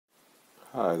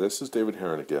Hi, this is David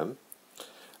Heron again.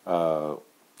 Uh,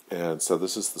 and so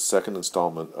this is the second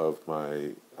installment of my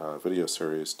video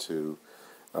series to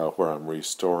where I'm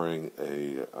restoring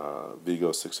a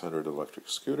Vego 600 electric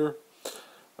scooter.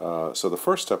 So the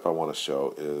first step I want to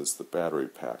show is the battery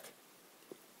pack.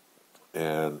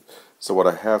 And so what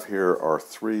I have here are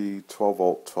three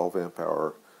 12-volt,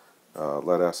 12-amp-hour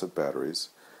lead-acid batteries.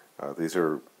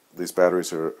 These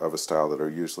batteries are of a style that are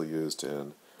usually used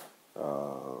in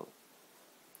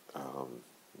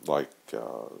like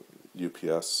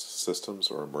UPS systems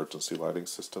or emergency lighting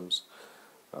systems,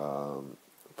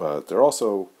 but they're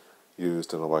also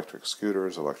used in electric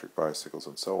scooters, electric bicycles,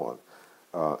 and so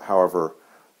on. However,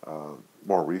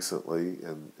 more recently,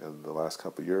 in the last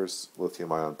couple of years,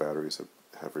 lithium-ion batteries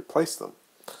have replaced them.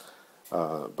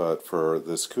 But for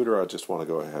the scooter, I just want to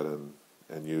go ahead and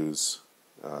use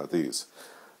these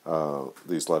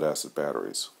lead-acid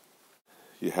batteries.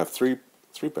 You have three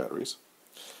batteries.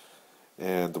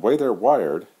 And the way they're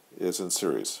wired is in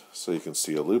series. So you can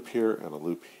see a loop here and a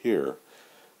loop here,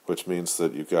 which means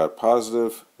that you've got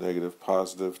positive, negative,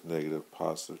 positive, negative,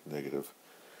 positive, negative,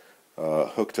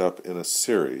 hooked up in a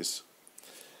series.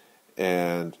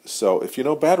 And so if you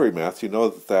know battery math, you know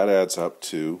that that adds up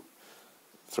to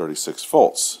 36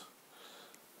 volts,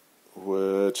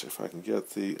 which, if I can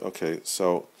get okay,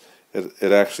 so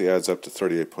it actually adds up to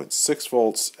 38.6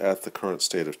 volts at the current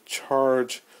state of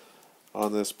charge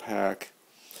on this pack.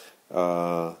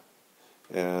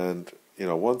 And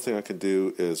one thing I can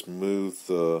do is move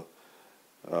the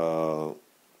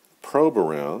probe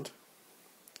around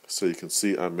so you can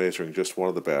see I'm measuring just one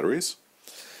of the batteries,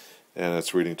 and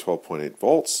it's reading 12.8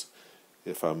 volts.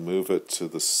 If I move it to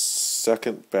the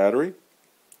second battery,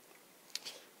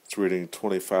 it's reading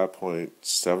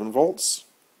 25.7 volts.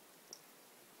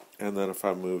 And then if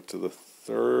I move to the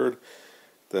third,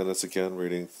 then it's again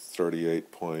reading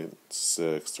 38.6,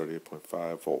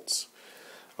 38.5 volts.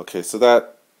 Okay, so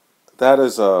that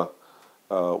is one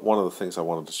of the things I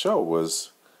wanted to show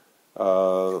was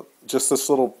just this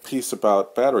little piece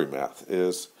about battery math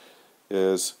is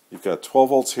you've got 12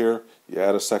 volts here, you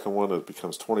add a second one, it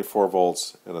becomes 24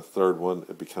 volts, and a third one,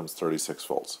 it becomes 36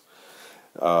 volts.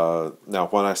 Now,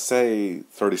 when I say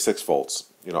 36 volts,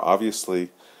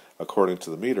 obviously, according to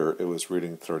the meter, it was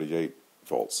reading 38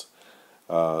 volts.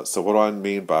 So what do I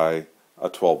mean by a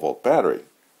 12-volt battery?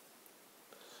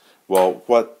 Well,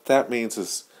 what that means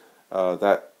is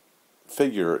that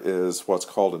figure is what's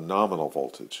called a nominal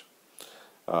voltage,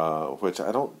 which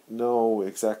I don't know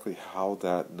exactly how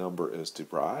that number is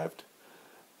derived,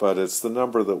 but it's the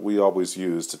number that we always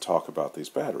use to talk about these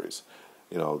batteries.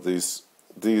 These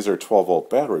are 12-volt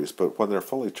batteries, but when they're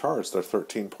fully charged, they're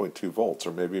 13.2 volts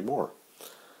or maybe more.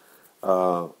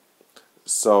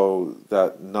 So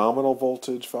that nominal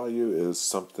voltage value is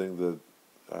something that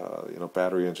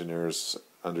battery engineers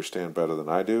understand better than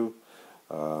I do.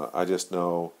 I just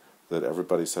know that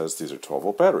everybody says these are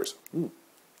 12-volt batteries.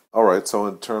 All right, so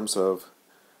in terms of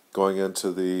going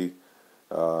into the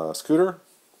scooter,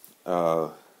 I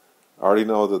already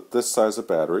know that this size of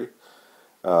battery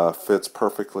fits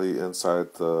perfectly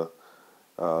inside the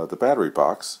battery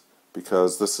box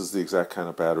because this is the exact kind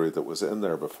of battery that was in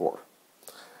there before.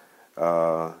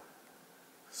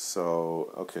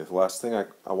 Okay, the last thing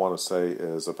I want to say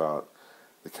is about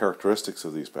the characteristics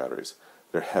of these batteries.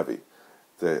 They're heavy.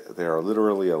 They are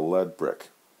literally a lead brick.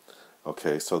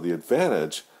 Okay, so the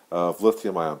advantage of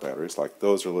lithium-ion batteries, like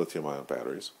those are lithium-ion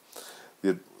batteries,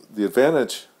 the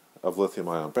advantage of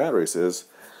lithium-ion batteries is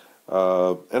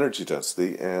energy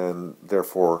density, and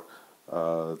therefore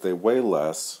they weigh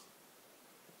less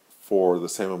for the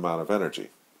same amount of energy.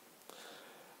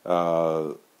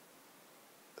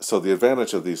 So the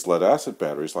advantage of these lead-acid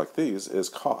batteries like these is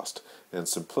cost and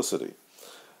simplicity.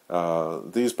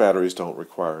 These batteries don't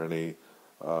require any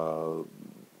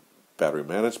battery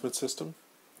management system.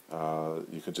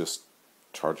 You can just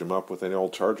charge them up with any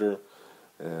old charger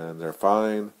and they're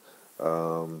fine.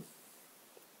 And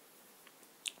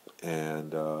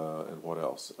what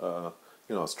else?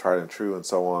 It's tried and true and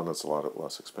so on. It's a lot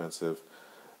less expensive.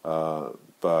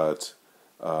 But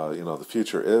the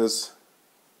future is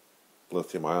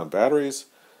lithium-ion batteries.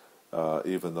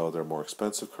 Even though they're more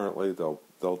expensive currently, they'll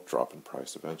drop in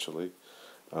price eventually.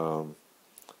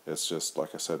 It's just,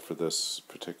 like I said, for this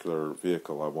particular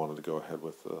vehicle, I wanted to go ahead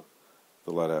with the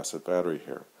lead-acid battery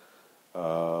here.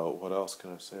 What else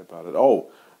can I say about it?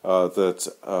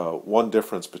 That one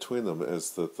difference between them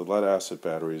is that the lead-acid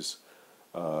batteries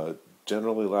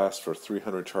generally last for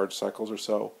 300 charge cycles or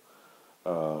so,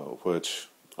 which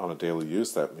on a daily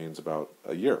use that means about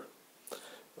a year.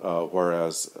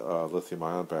 Whereas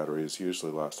lithium-ion batteries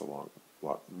usually last a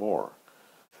lot more.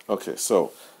 Okay,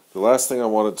 so the last thing I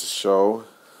wanted to show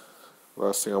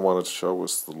was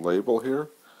the label here.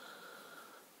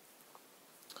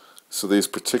 So these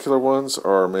particular ones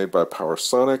are made by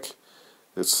PowerSonic.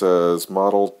 It says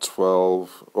model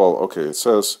 12, well, okay, it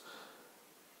says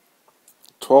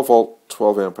 12 volt,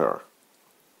 12 amp hour.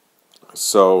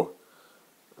 So,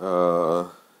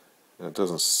 it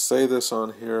doesn't say this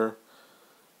on here.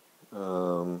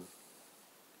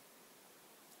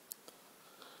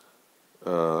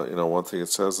 One thing it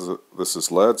says is that this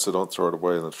is lead, so don't throw it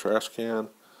away in the trash can.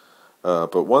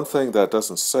 But one thing that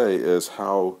doesn't say is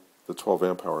how the 12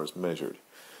 amp hour is measured.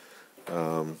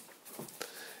 And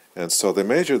so they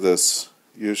measure this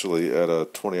usually at a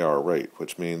 20-hour rate,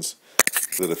 which means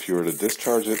that if you were to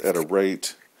discharge it at a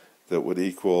rate that would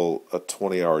equal a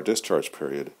 20-hour discharge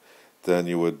period, then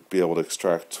you would be able to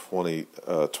extract 12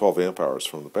 amp hours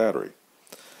from the battery.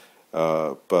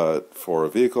 But for a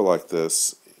vehicle like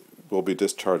this, we'll be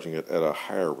discharging it at a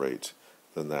higher rate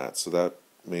than that. So that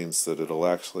means that it'll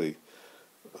actually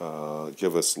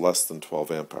give us less than 12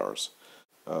 amp hours.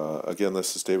 Again,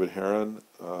 this is David Heron.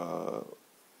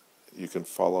 You can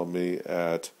follow me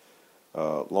at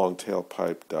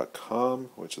longtailpipe.com,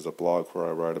 which is a blog where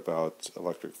I write about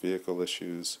electric vehicle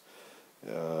issues,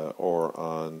 or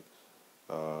on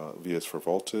Vias for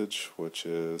Voltage, which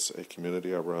is a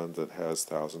community I run that has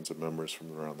thousands of members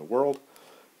from around the world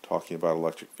talking about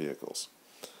electric vehicles.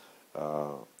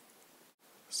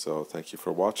 So thank you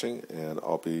for watching, and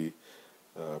I'll be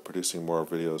producing more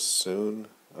videos soon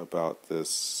about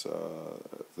this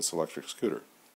electric scooter.